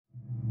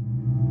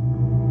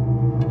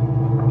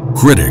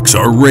Critics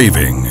are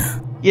raving.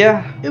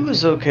 Yeah, it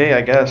was okay,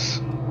 I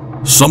guess.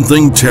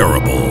 Something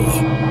terrible.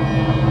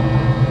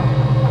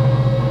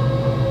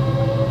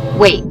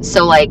 Wait,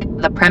 so like,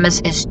 the premise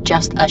is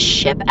just a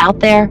ship out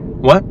there?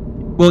 What?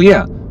 Well,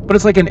 yeah, but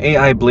it's like an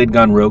AI Blade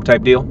Gone Rogue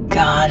type deal.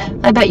 God,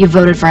 I bet you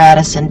voted for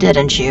Addison,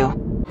 didn't you?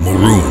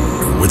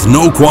 Marooned with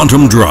no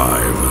quantum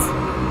drive.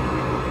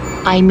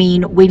 I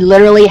mean, we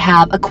literally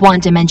have a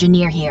quantum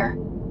engineer here.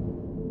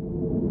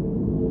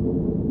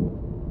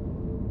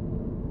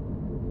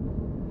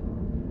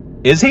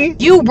 Is he?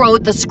 You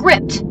wrote the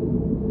script!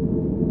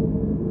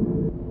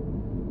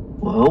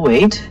 Whoa,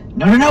 wait.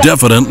 No.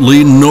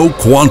 Definitely no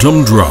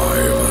quantum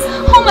drive.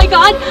 Oh my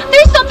god,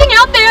 there's something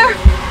out there!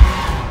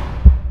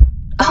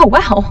 Oh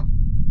wow.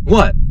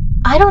 What?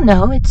 I don't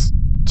know, it's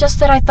just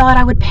that I thought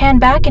I would pan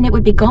back and it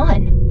would be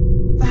gone.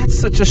 That's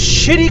such a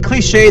shitty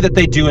cliche that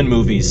they do in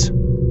movies.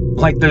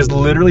 Like there's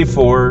literally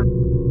 3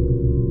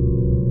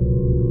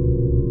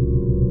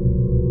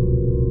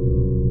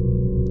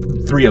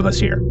 of us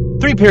here.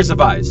 3 pairs of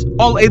eyes,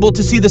 all able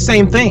to see the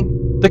same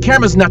thing. The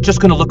camera's not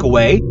just gonna look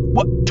away.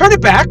 What? Turn it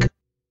back?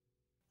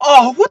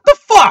 Oh, what the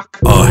fuck?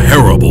 A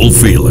terrible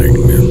feeling.